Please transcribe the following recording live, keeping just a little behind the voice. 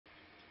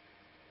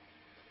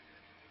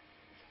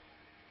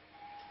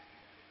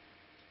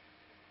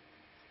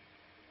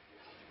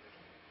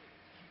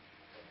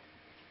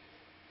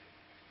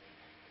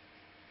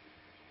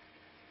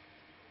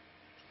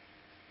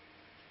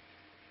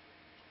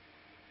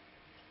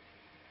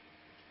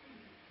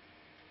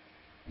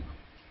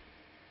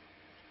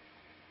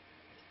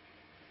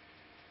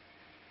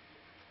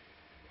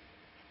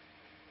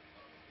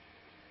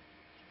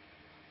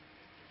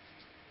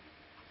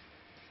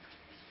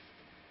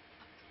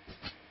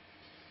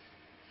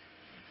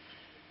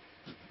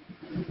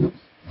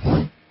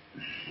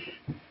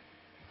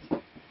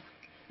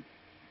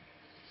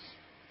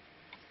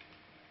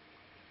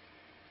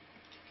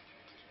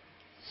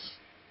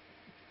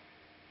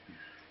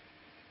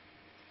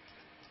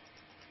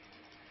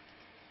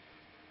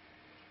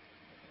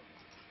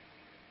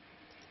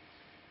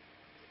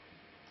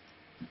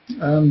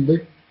I'm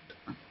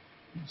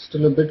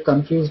still a bit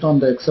confused on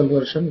the Excel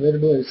version. Where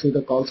do I see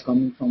the calls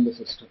coming from the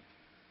system?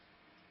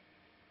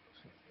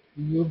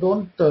 You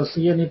don't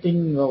see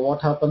anything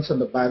what happens in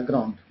the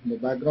background. In the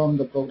background,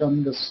 the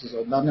programming is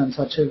done in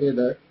such a way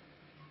that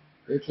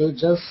it will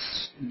just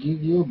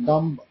give you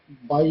dump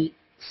buy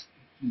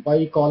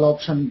call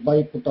option,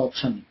 buy put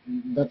option.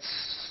 That's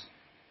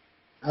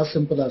as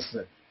simple as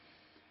that.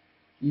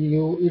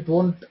 It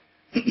won't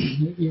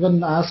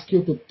even ask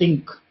you to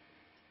think.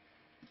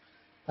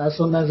 As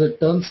soon as it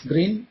turns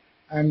green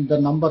and the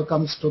number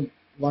comes to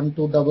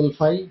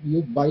 1255,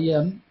 you buy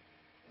an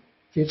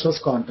futures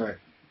contract.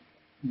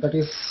 That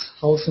is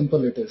how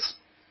simple it is.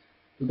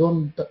 You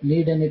don't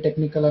need any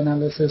technical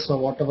analysis or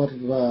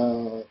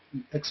whatever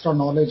extra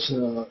knowledge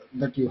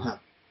that you have.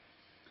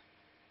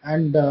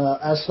 And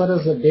as far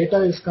as the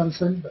data is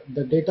concerned,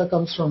 the data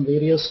comes from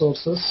various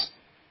sources.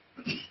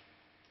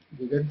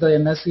 You get the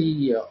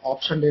NSE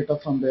option data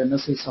from the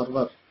NSE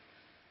server.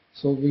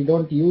 So we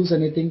don't use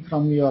anything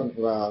from your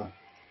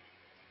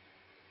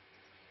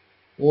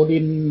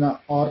Odin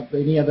or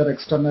any other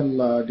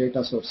external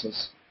data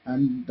sources.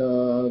 And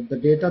the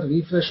data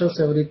refreshes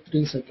every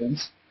 3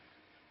 seconds.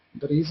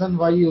 The reason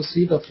why you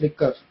see the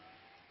flicker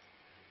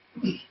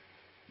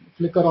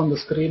on the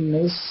screen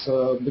is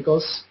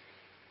because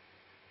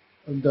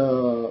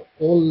the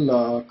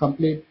whole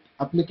complete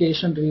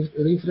application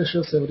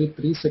refreshes every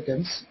 3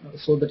 seconds.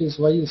 So that is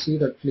why you see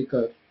that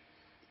flicker.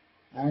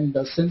 And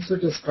since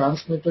it is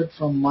transmitted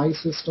from my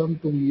system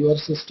to your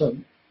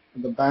system,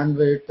 the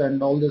bandwidth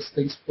and all these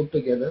things put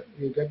together,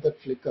 you get that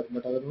flicker.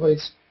 But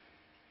otherwise,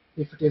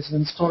 if it is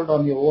installed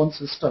on your own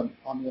system,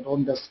 on your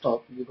own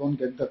desktop, you don't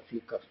get that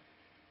flicker.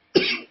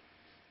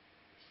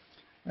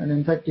 And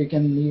in fact, you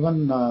can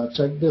even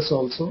check this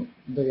also.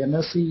 The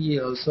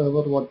NSE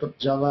server, what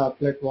Java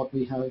applet, what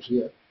we have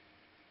here,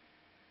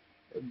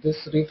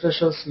 this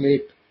refreshes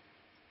late.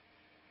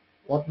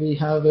 What we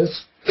have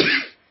is,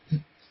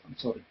 I'm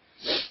sorry,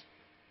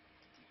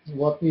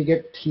 what we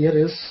get here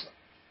is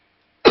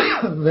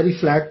very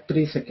flat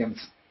 3 seconds.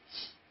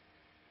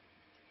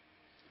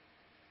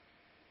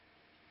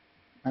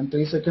 And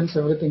 3 seconds,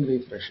 everything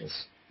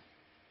refreshes.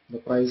 The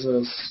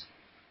prices,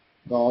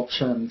 the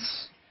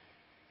options.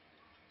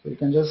 So you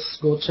can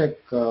just go check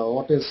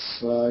what is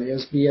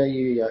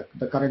SBI,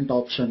 the current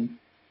option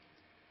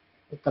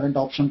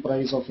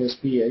price of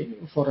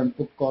SBI for an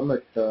put call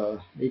at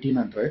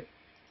 1800.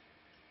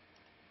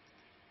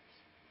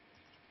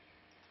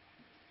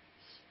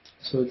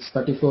 So it's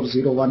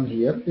 3401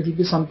 here. It will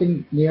be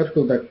something near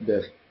to that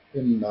there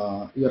in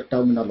your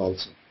terminal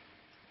also.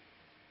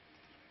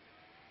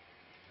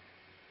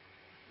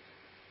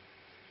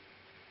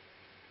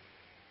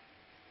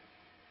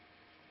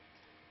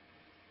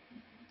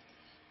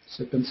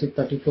 So you can see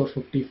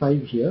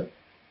 3455 here.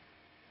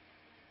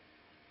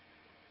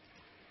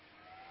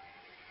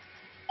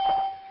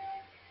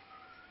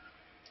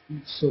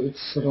 So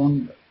it's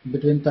around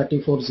between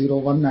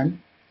 3401 and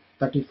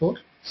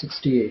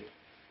 3468,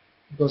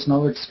 because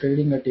now it's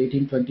trading at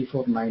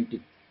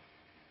 1824.90,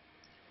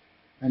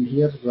 and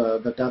here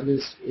the target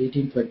is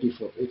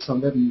 1824. It's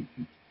somewhere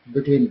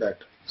between that.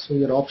 So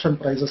your option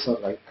prices are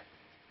right.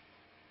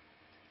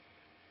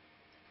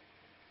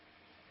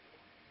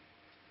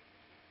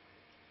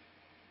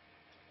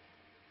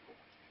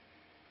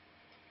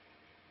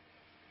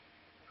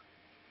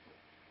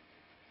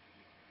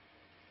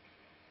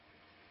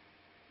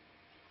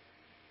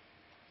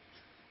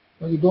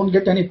 You don't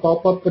get any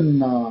pop-up in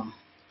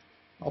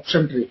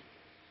OptionTree.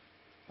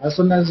 As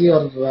soon as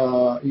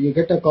you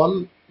get a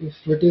call, if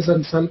it is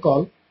a sell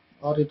call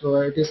or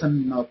it is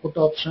an put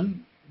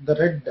option, the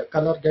red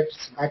color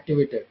gets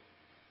activated.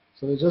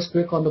 So you just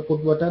click on the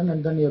put button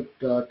and then your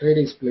trade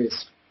is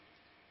placed.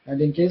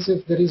 And in case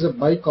if there is a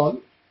buy call,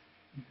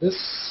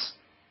 this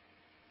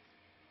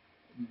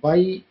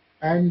buy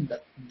and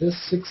this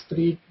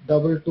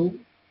 6322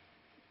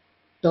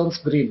 turns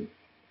green.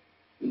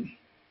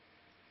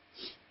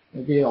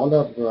 Maybe all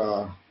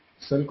are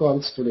sell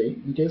calls today.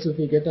 In case if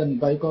you get a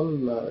buy call,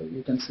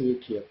 you can see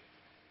it here.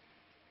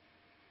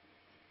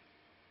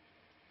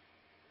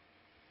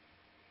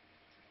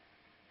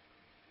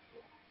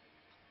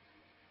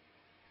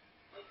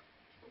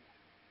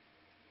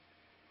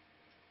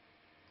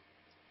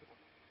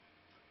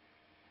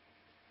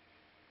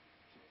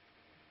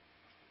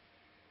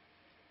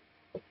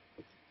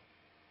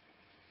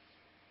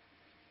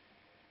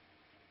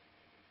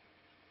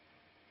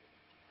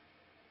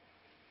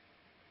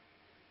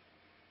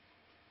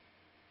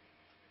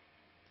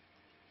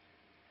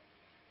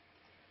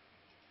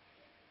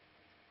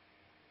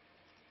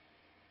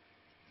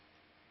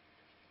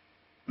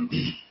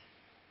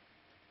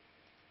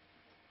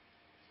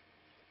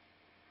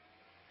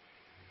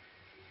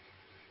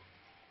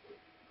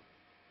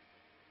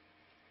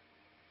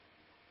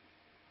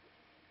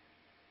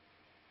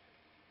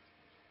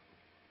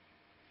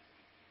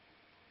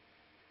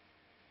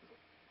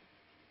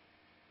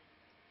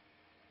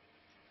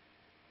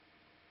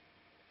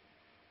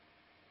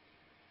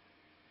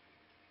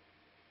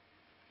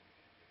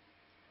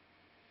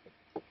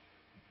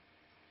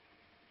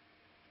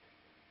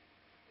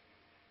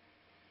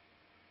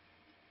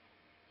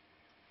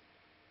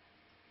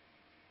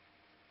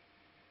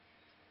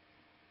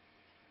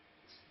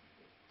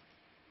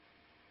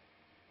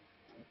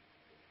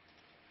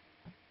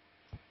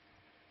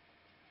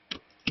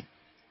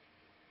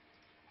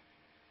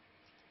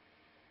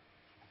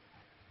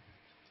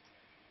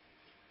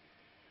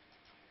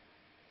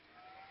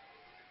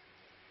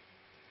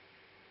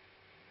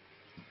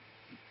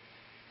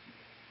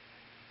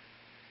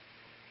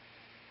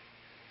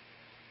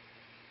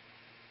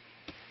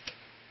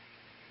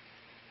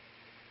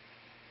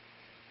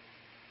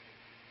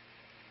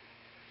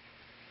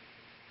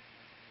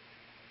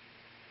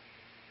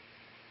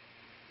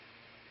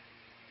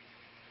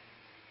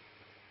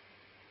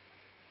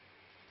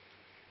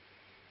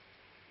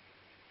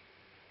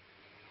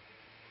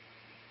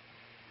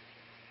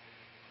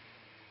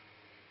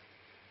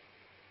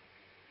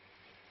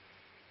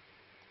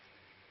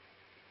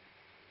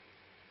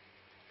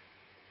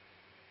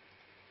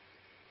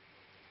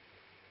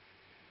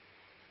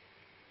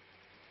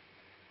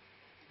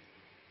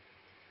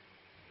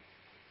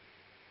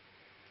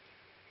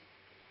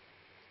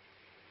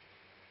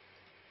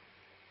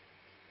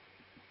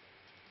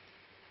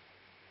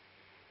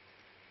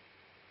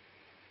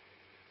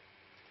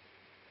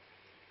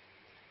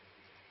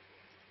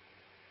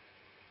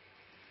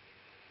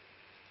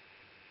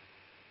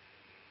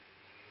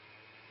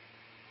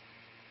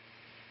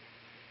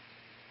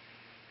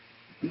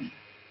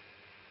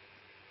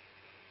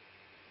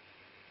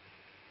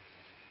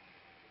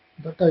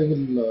 That I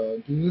will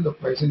give you the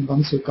pricing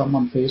once you come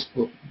on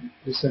Facebook.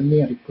 You send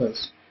me a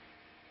request.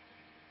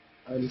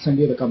 I will send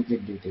you the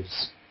complete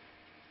details.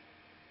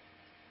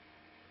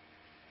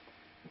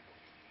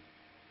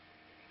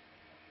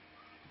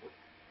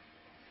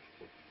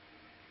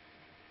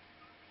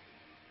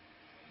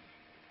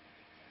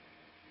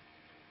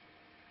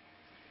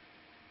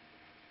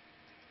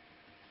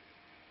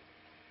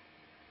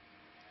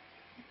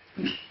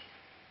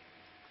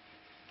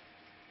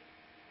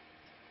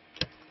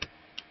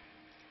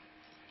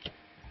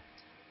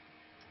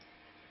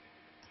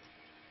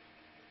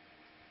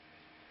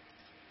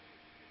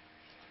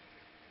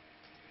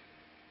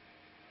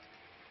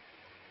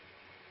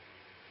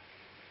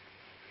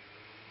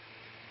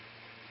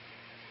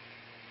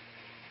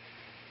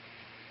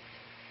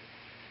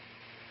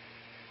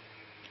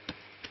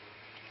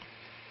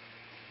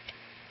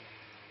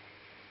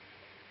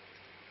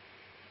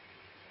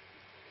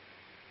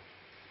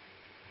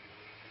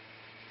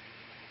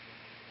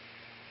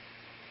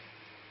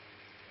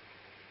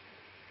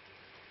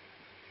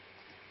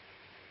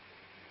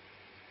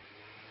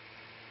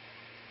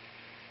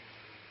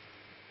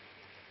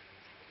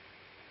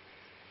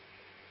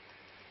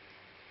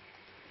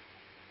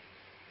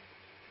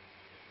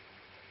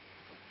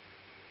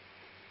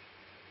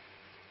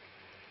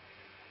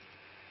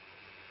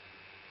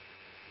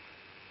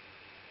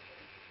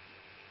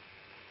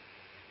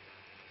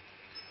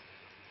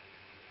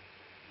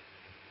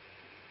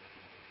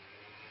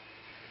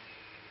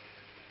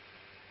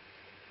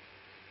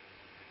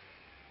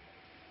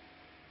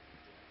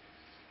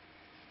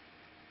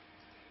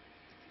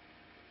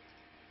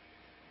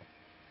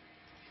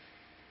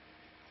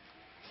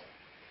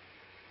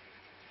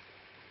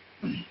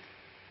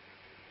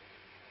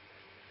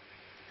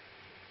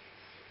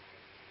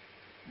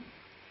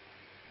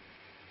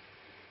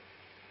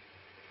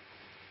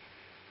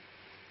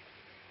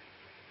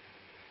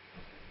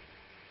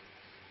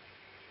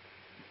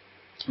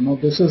 Now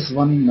this is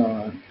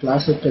one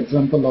classic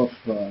example of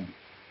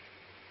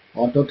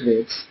auto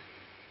trades.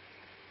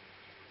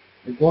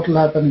 Like what will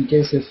happen in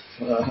case if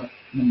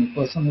the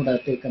person would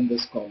have taken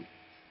this call,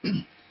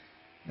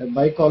 a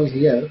buy call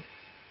here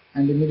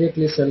and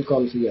immediately sell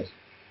call here.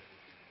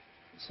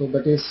 So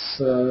that is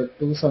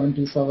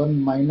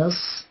 277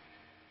 minus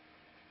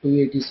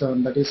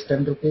 287, that is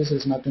 10 rupees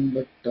is nothing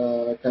but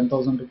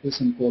 10,000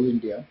 rupees in Coal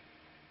India.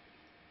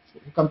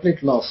 So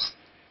complete loss.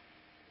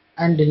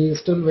 And he is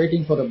still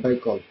waiting for a buy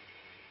call.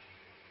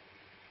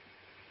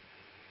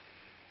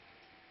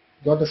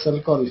 Got a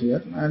sell call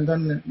here, and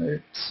then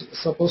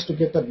it's supposed to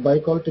get that buy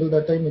call. Till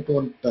that time it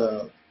won't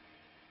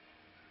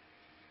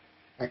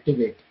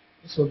activate.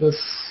 So this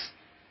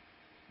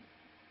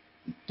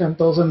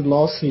 10,000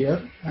 loss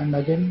here, and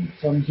again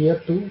from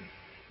here to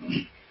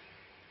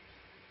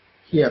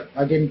here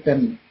again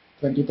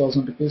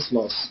 20,000 rupees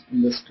loss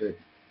in this trade.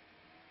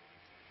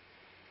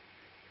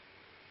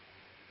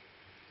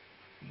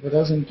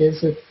 Whereas in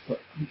case if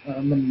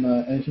a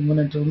human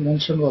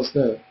intervention was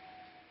there,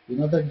 you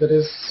know that there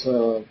is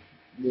the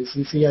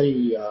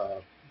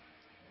CCI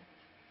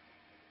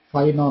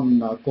fine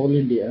on Coal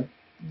India.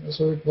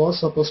 So it was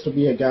supposed to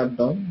be a gap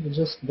down. You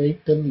just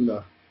wait till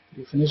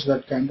you finish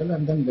that candle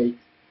and then wait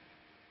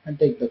and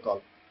take the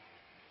call.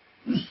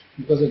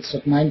 Because it's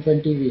at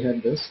 9:20 we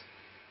had this.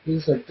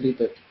 This is at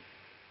 3:30.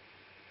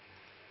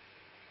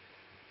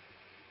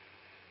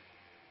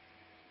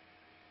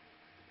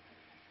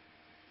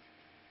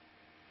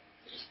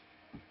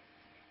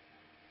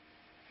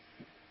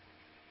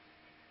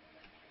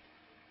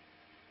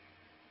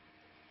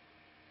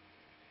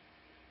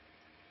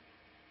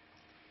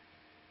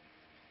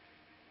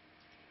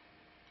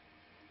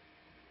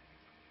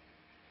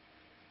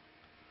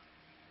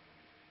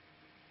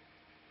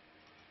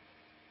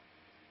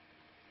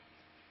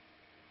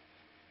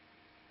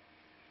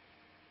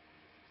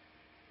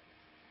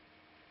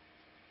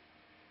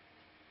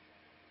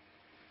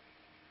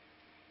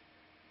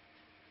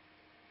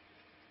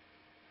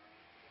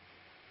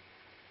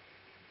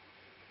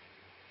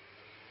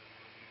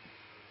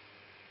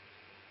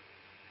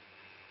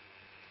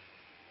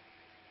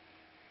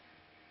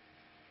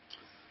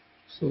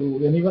 So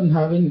anyone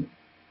having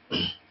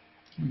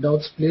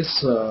doubts,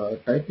 please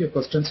type your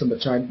questions in the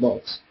chat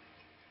box.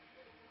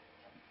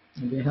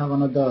 We have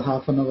another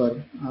half an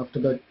hour. After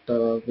that,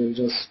 we'll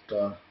just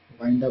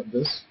wind up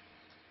this.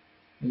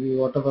 Maybe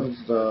whatever is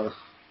the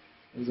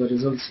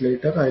results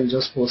later, I'll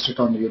just post it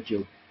on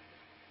YouTube.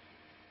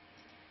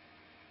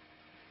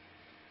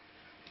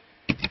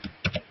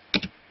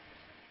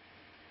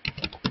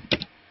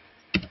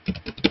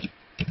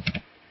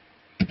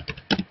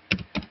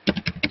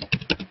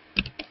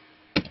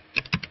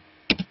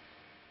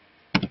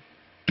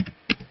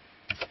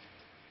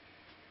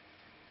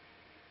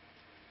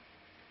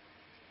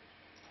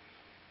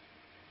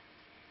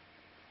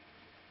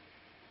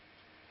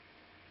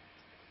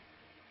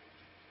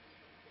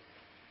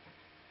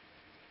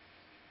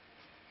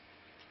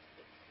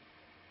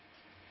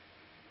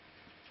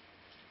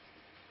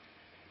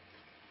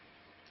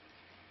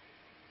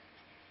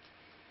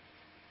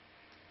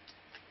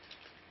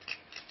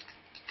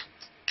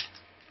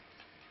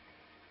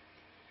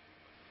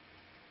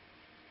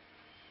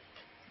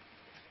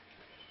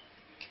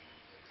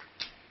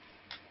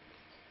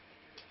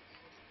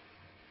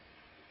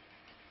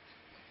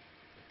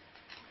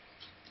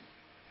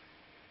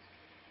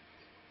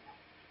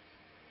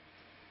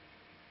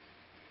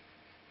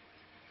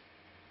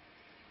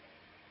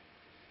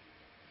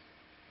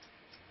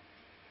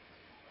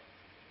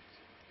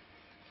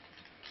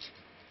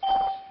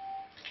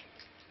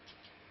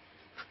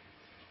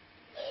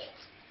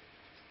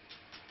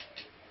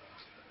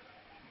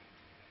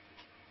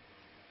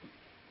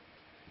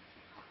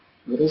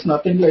 There is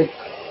nothing like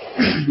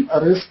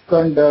a risk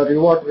and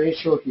reward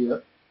ratio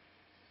here.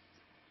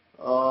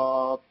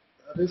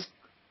 Risk,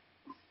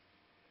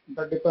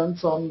 that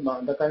depends on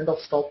the kind of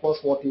stop loss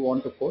what you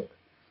want to put.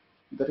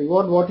 The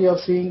reward what you are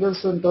seeing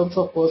is in terms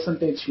of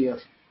percentage here.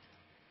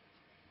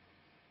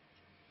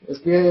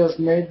 SBI has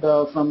made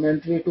from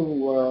entry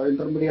to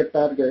intermediate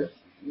target,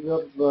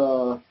 your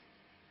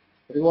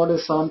reward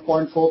is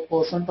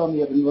 7.4% on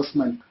your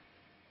investment.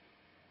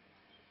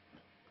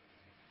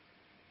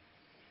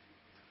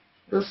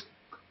 Risk,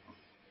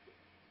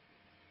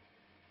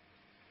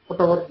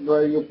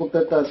 whatever you put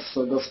it as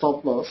the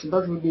stop loss,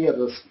 that will be a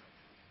risk.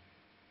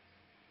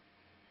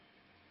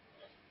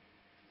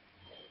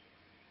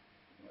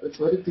 It's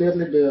very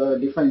clearly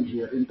defined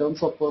here in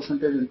terms of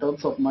percentage, in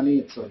terms of money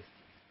itself.